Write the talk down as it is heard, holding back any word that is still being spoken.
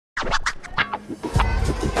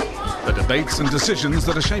debates and decisions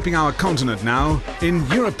that are shaping our continent now in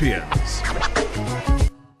Europeans.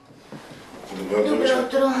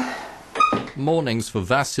 Mornings for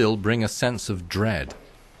Vasil bring a sense of dread.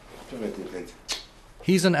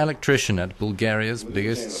 He's an electrician at Bulgaria's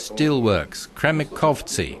biggest steelworks,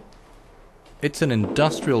 Kremikovtsi. It's an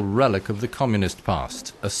industrial relic of the communist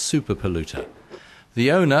past, a super polluter. The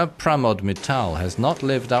owner, Pramod Mittal, has not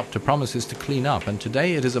lived up to promises to clean up, and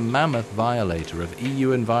today it is a mammoth violator of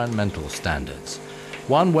EU environmental standards.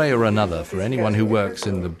 One way or another, for anyone who works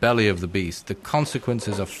in the belly of the beast, the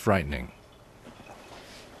consequences are frightening.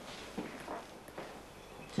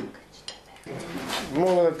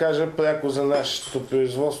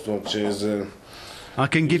 I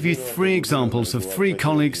can give you 3 examples of 3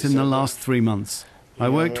 colleagues in the last 3 months. I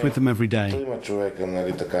worked with them every day.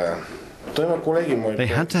 They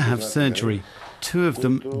had to have surgery. 2 of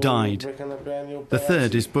them died. The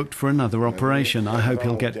 3rd is booked for another operation. I hope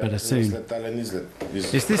he'll get better soon.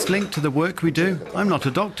 Is this linked to the work we do? I'm not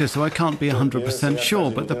a doctor, so I can't be 100%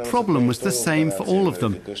 sure, but the problem was the same for all of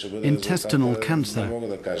them: intestinal cancer.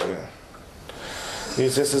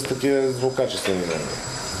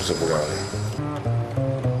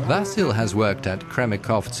 Vasil has worked at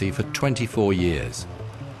Kremikovtsi for 24 years.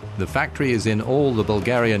 The factory is in all the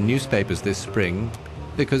Bulgarian newspapers this spring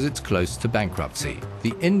because it's close to bankruptcy.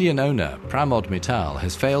 The Indian owner, Pramod Mittal,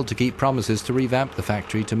 has failed to keep promises to revamp the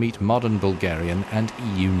factory to meet modern Bulgarian and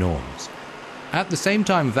EU norms. At the same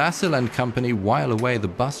time, Vasil and company while away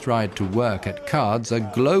the bus ride to work at Cards, a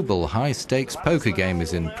global high-stakes poker game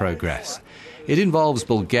is in progress. It involves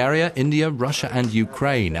Bulgaria, India, Russia and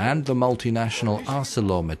Ukraine, and the multinational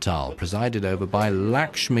ArcelorMittal, presided over by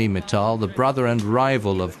Lakshmi Mittal, the brother and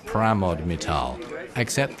rival of Pramod Mittal.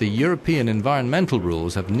 Except the European environmental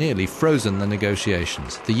rules have nearly frozen the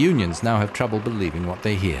negotiations. The unions now have trouble believing what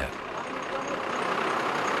they hear.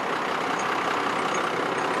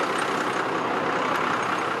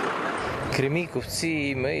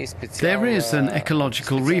 There is an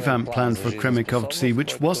ecological revamp plan for Kremikovtsi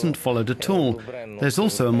which wasn't followed at all. There's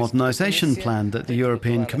also a modernisation plan that the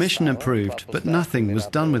European Commission approved, but nothing was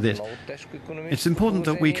done with it. It's important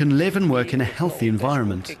that we can live and work in a healthy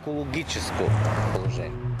environment.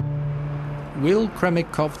 Will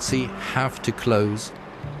Kremikovtsi have to close?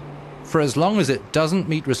 For as long as it doesn't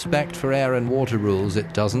meet respect for air and water rules,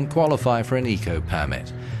 it doesn't qualify for an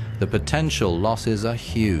eco-permit. The potential losses are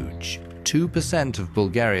huge. 2% of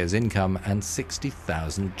Bulgaria's income and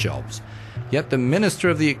 60,000 jobs. Yet the Minister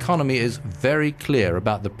of the Economy is very clear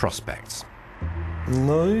about the prospects.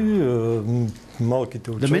 The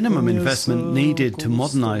minimum investment needed to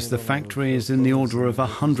modernise the factory is in the order of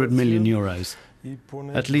 100 million euros.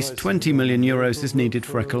 At least 20 million euros is needed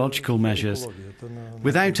for ecological measures.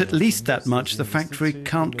 Without at least that much, the factory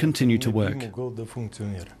can't continue to work.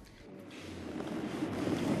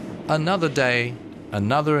 Another day,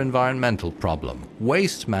 another environmental problem: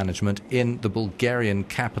 waste management in the Bulgarian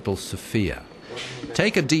capital, Sofia.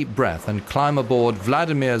 Take a deep breath and climb aboard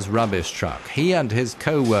Vladimir's rubbish truck. He and his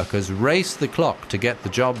co-workers race the clock to get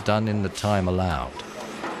the job done in the time allowed.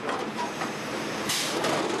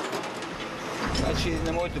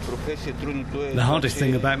 The hardest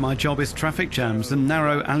thing about my job is traffic jams and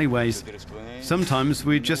narrow alleyways. Sometimes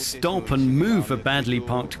we just stop and move a badly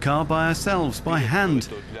parked car by ourselves, by hand,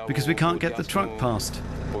 because we can't get the truck past.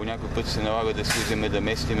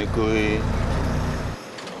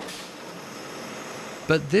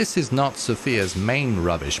 But this is not Sofia's main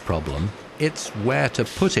rubbish problem. It's where to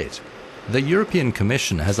put it. The European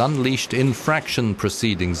Commission has unleashed infraction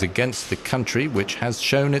proceedings against the country, which has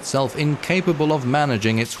shown itself incapable of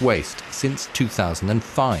managing its waste since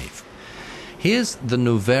 2005. Here's the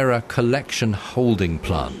Novera collection holding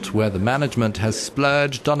plant, where the management has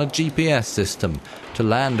splurged on a GPS system to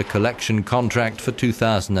land a collection contract for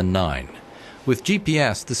 2009. With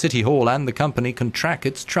GPS, the City Hall and the company can track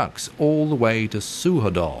its trucks all the way to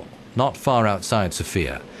Suhodol, not far outside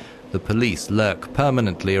Sofia. The police lurk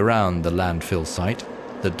permanently around the landfill site.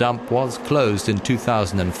 The dump was closed in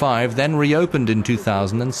 2005, then reopened in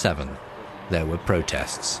 2007. There were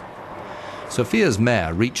protests. Sofia's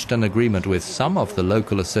mayor reached an agreement with some of the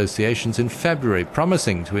local associations in February,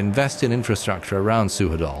 promising to invest in infrastructure around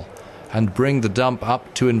Suhodol and bring the dump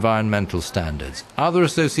up to environmental standards. Other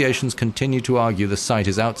associations continue to argue the site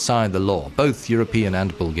is outside the law, both European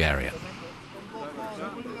and Bulgarian.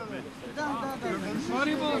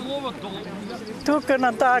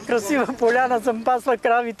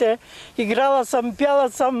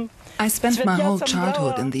 I spent my whole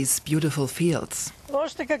childhood in these beautiful fields.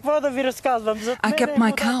 I kept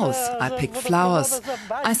my cows, I picked flowers,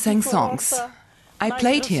 I sang songs. I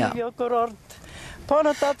played here.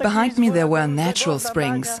 Behind me there were natural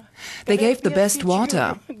springs. They gave the best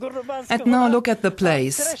water. And now look at the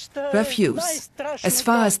place. Refuse. As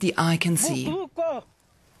far as the eye can see.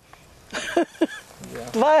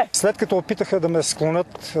 След като опитаха да ме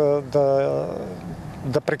склонят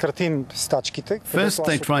да прекратим стачките. First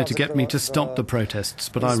they tried to get me to stop the protests,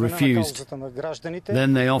 but I refused.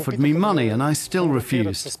 Then they offered me money and I still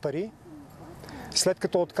refused.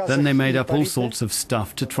 Then they made up all sorts of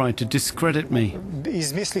stuff to try to discredit me.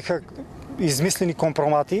 Измислиха измислени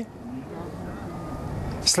компромати.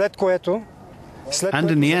 След което And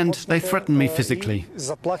in the end they threatened me physically.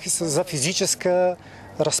 Заплахи за физическа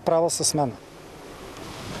разправа с мен.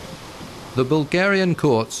 The Bulgarian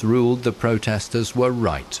courts ruled the protesters were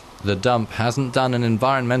right. The dump hasn't done an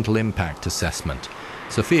environmental impact assessment.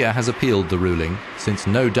 Sofia has appealed the ruling, since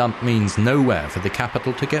no dump means nowhere for the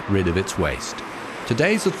capital to get rid of its waste.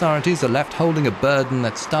 Today's authorities are left holding a burden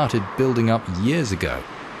that started building up years ago.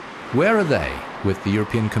 Where are they with the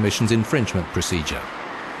European Commission's infringement procedure?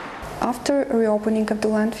 After reopening of the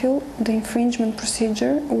landfill, the infringement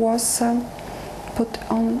procedure was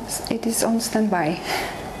it is on standby.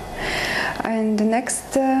 And the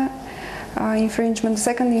next infringement, the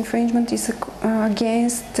second infringement is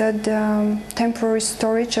against the temporary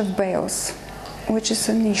storage of bales, which is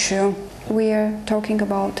an issue. We are talking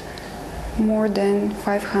about more than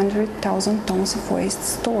 500,000 tons of waste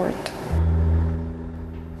stored.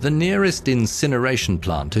 The nearest incineration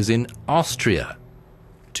plant is in Austria,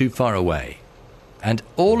 too far away. And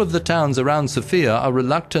all of the towns around Sofia are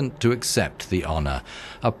reluctant to accept the honour.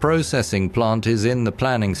 A processing plant is in the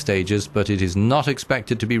planning stages, but it is not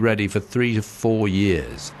expected to be ready for 3 to 4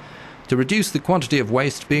 years. To reduce the quantity of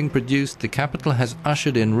waste being produced, the capital has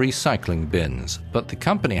ushered in recycling bins, but the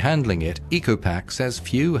company handling it, Ecopack, says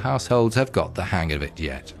few households have got the hang of it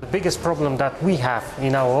yet. The biggest problem that we have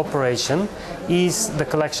in our operation is the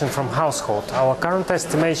collection from household. Our current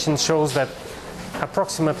estimation shows that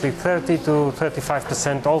approximately 30 to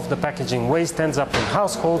 35% of the packaging waste ends up in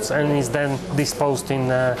households and is then disposed in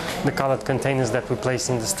the colored containers that we place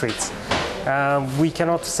in the streets. We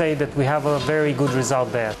cannot say that we have a very good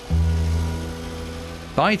result there.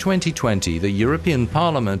 By 2020, the European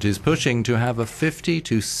Parliament is pushing to have a 50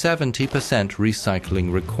 to 70%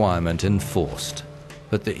 recycling requirement enforced.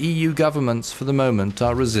 But the EU governments for the moment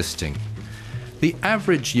are resisting. The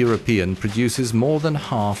average European produces more than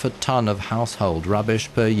half a ton of household rubbish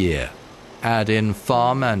per year. Add in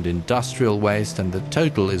farm and industrial waste and the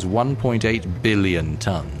total is 1.8 billion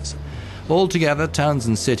tons. Altogether, towns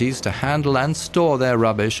and cities to handle and store their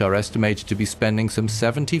rubbish are estimated to be spending some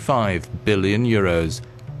 75 billion euros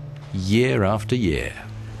year after year.